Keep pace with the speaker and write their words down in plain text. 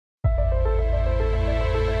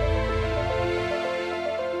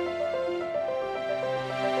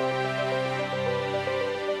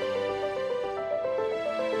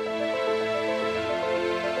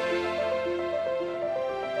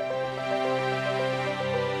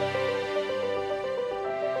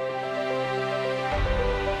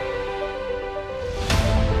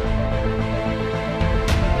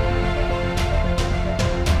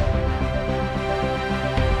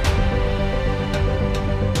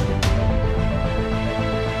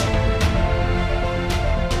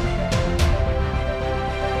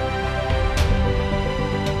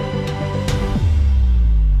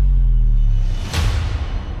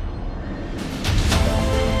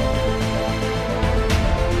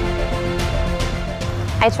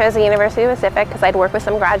I chose the University of the Pacific because I'd worked with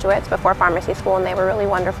some graduates before pharmacy school and they were really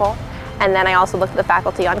wonderful. And then I also looked at the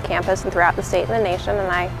faculty on campus and throughout the state and the nation,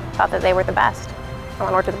 and I thought that they were the best. I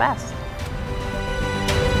want to work with the best.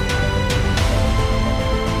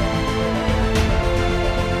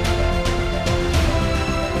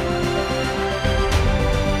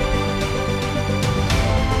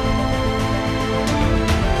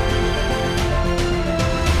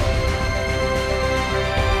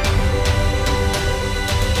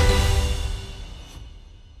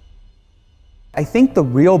 I think the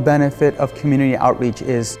real benefit of community outreach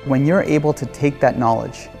is when you're able to take that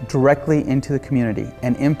knowledge directly into the community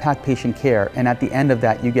and impact patient care, and at the end of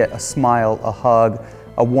that you get a smile, a hug,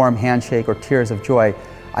 a warm handshake, or tears of joy.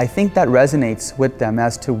 I think that resonates with them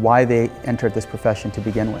as to why they entered this profession to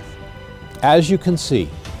begin with. As you can see,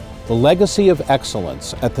 the legacy of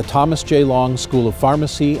excellence at the Thomas J. Long School of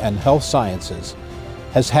Pharmacy and Health Sciences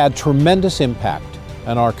has had tremendous impact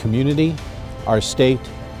on our community, our state,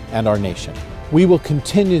 and our nation. We will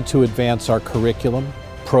continue to advance our curriculum,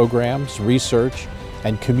 programs, research,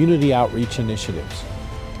 and community outreach initiatives.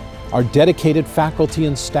 Our dedicated faculty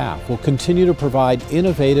and staff will continue to provide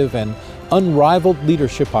innovative and unrivaled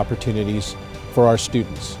leadership opportunities for our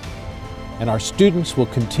students. And our students will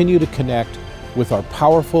continue to connect with our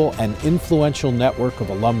powerful and influential network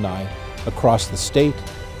of alumni across the state,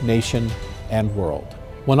 nation, and world.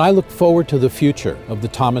 When I look forward to the future of the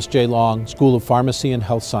Thomas J. Long School of Pharmacy and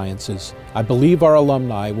Health Sciences, I believe our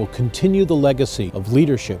alumni will continue the legacy of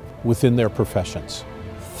leadership within their professions.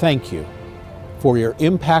 Thank you for your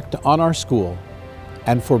impact on our school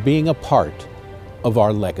and for being a part of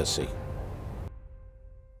our legacy.